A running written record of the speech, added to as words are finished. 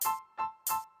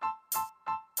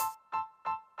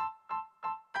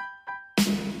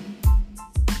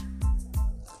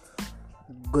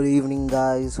Good evening,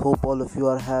 guys. Hope all of you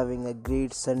are having a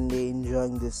great Sunday,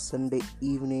 enjoying this Sunday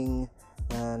evening.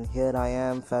 And here I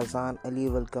am, Fazan Ali,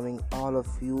 welcoming all of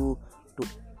you to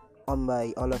on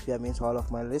my all of you. I means all of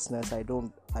my listeners. I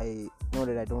know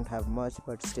that I don't have much,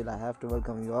 but still I have to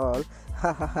welcome you all.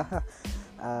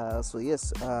 So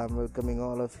yes, I'm welcoming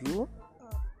all of you.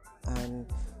 And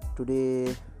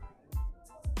today,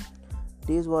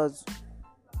 this was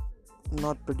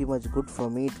not pretty much good for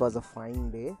me. It was a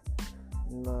fine day.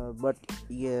 But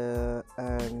yeah,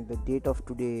 and the date of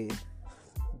today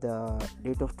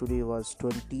was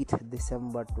 20th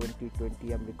December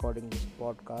 2020. I'm recording this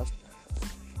podcast,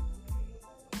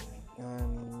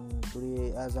 and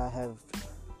today, as I have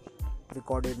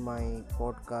recorded my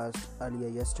podcast earlier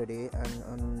yesterday, and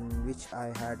on which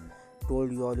I had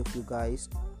told you all of you guys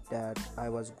that I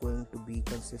was going to be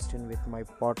consistent with my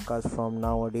podcast from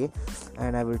nowadays,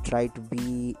 and I will try to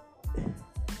be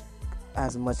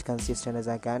as much consistent as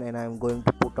I can, and I'm going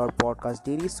to put out podcast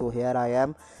daily. So here I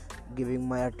am giving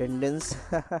my attendance.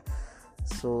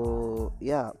 So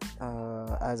yeah,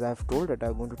 as I've told that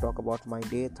I'm going to talk about my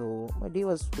day. So my day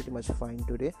was pretty much fine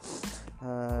today.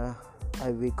 I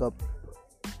wake up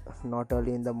not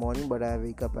early in the morning, but I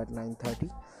wake up at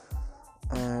 9:30,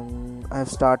 and I've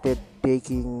started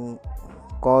taking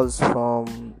calls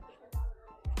from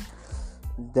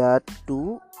that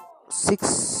to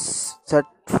 6 set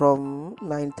from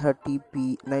 9:30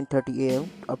 a.m.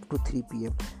 up to 3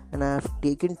 p.m. and I have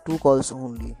taken 2 calls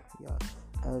only. Yeah,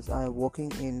 as I am working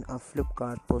in a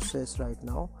Flipkart process right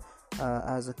now,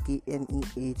 as a KNE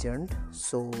agent.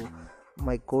 So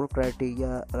my core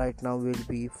criteria right now will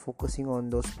be focusing on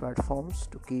those platforms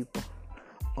to keep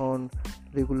on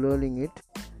regularly it.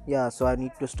 Yeah, so I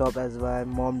need to stop as my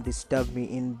mom disturbed me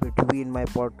in between my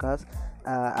podcast.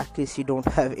 Actually, she don't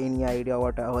have any idea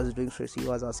what I was doing, so she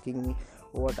was asking me,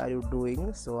 what are you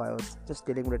doing? So I was just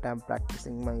telling her that I'm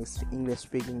practicing my English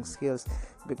speaking skills,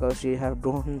 because she had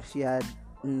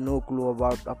no clue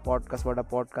about what a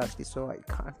podcast is, so I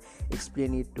can't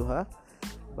explain it to her.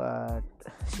 But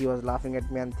she was laughing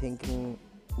at me and thinking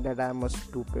that I'm a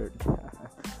stupid.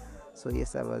 So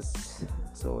yes, I was.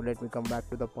 So let me come back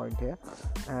to the point here.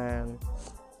 And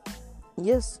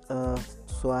yes,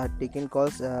 so I had taken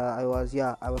calls. I was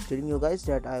telling you guys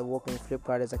that I work in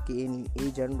Flipkart as a KNE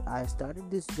agent. I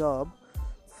started this job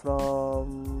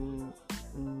from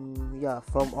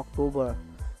from October,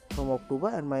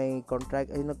 and my contract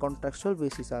in a contractual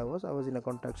basis. I was in a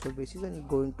contractual basis, and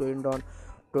going to end on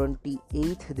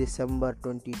 28th December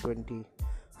 2020.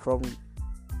 From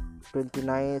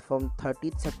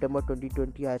 30th September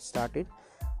 2020 I started,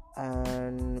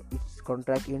 and its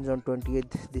contract ends on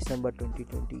 28th December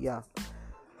 2020. Yeah.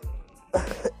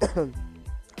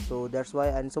 So that's why,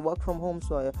 and so work from home.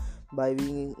 So by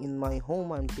being in my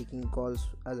home, I'm taking calls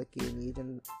as a KNE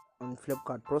agent on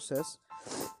Flipkart process.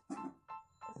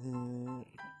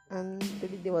 And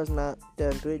today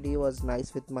day was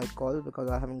nice with my call, because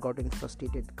I haven't got any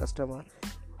frustrated customer.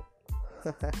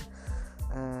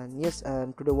 And yes,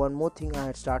 and today one more thing, I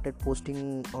had started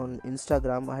posting on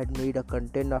Instagram. I had made a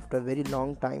content after a very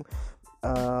long time,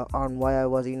 on why I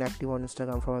was inactive on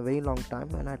Instagram from a very long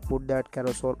time, and I put that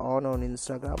carousel on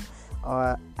Instagram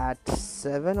at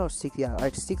 7 or 6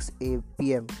 at 6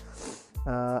 p.m.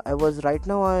 I was right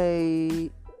now I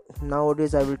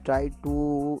nowadays I will try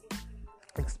to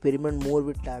experiment more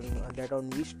with timing, that on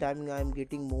which timing I am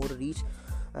getting more reach,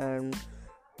 and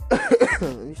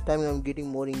which time I'm getting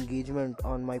more engagement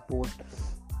on my post.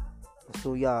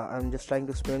 So yeah, I'm just trying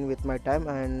to experiment with my time,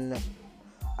 and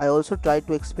I also try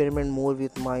to experiment more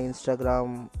with my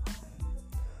Instagram.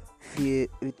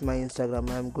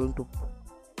 I'm going to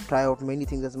try out many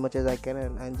things as much as I can,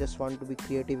 and I just want to be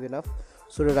creative enough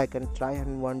so that I can try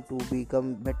and want to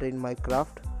become better in my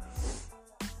craft.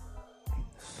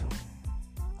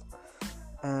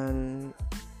 And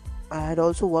I had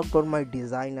also worked on my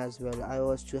design as well. I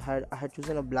had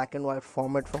chosen a black and white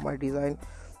format for my design,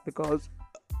 because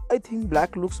I think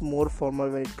black looks more formal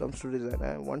when it comes to design.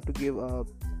 I want to give a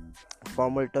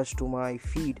formal touch to my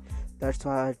feed. That's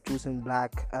why I had chosen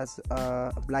black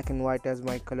and white as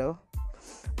my color.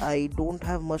 I don't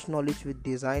have much knowledge with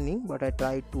designing, but I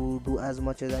try to do as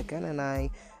much as I can, and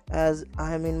as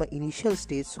I am in my initial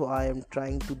stage, so I am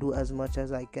trying to do as much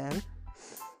as I can,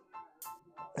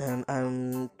 and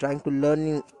I'm trying to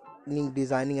learning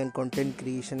designing and content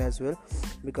creation as well,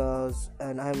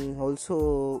 and I'm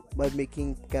also, by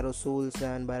making carousels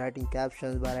and by writing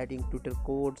captions, by writing Twitter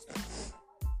codes,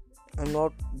 I'm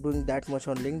not doing that much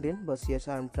on LinkedIn, but yes,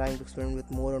 I'm trying to experiment with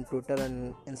more on Twitter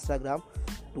and Instagram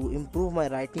to improve my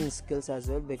writing skills as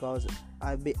well, because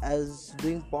as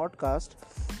doing podcast,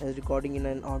 as recording in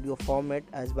an audio format,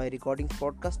 as by recording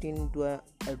podcast into a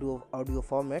audio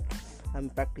format, I'm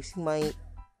practicing my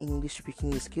English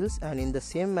speaking skills, and in the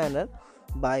same manner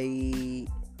by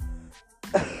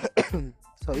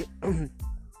sorry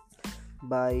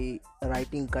by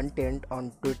writing content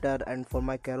on Twitter and for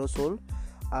my carousel,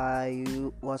 I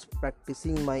was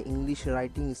practicing my English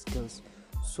writing skills.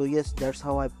 So yes, that's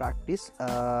how I practice.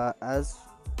 As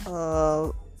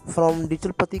from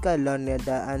Digital Patika I learned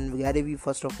that, and Gary Vee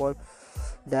first of all,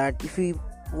 that if we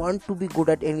want to be good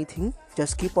at anything,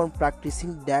 just keep on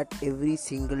practicing that every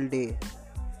single day.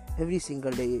 Every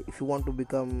single day, if you want to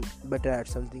become better at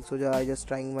something. So I just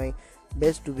trying my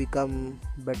best to become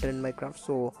better in my craft.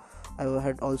 So I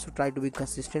had also tried to be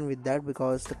consistent with that,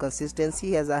 because the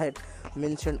consistency, as I had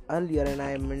mentioned earlier and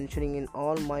I am mentioning in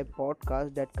all my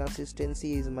podcasts, that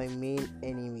consistency is my main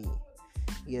enemy.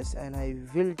 Yes, and I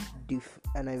will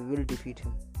defeat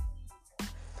him.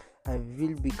 I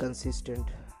will be consistent.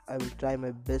 I will try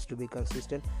my best to be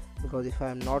consistent, because if I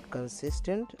am not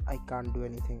consistent, I can't do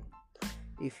anything.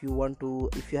 If you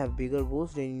have bigger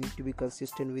goals, then you need to be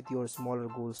consistent with your smaller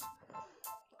goals.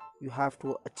 You have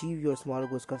to achieve your smaller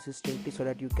goals consistently, so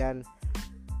that you can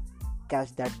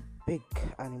catch that big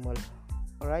animal.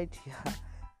 All right. Yeah.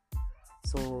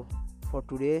 So for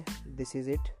today, this is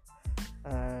it,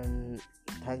 and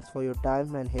thanks for your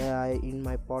time. And here I in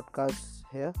my podcast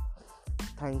here.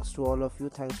 Thanks to all of you,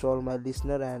 thanks to all my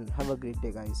listener, and have a great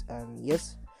day, guys. And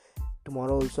yes,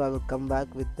 tomorrow also I will come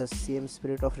back with the same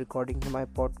spirit of recording my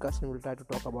podcast, and will try to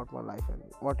talk about my life and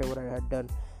whatever I had done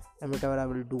and whatever I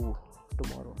will do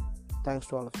tomorrow. Thanks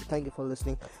to all of you. Thank you for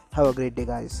listening. Have a great day,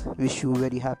 guys. Wish you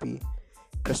very happy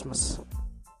Christmas.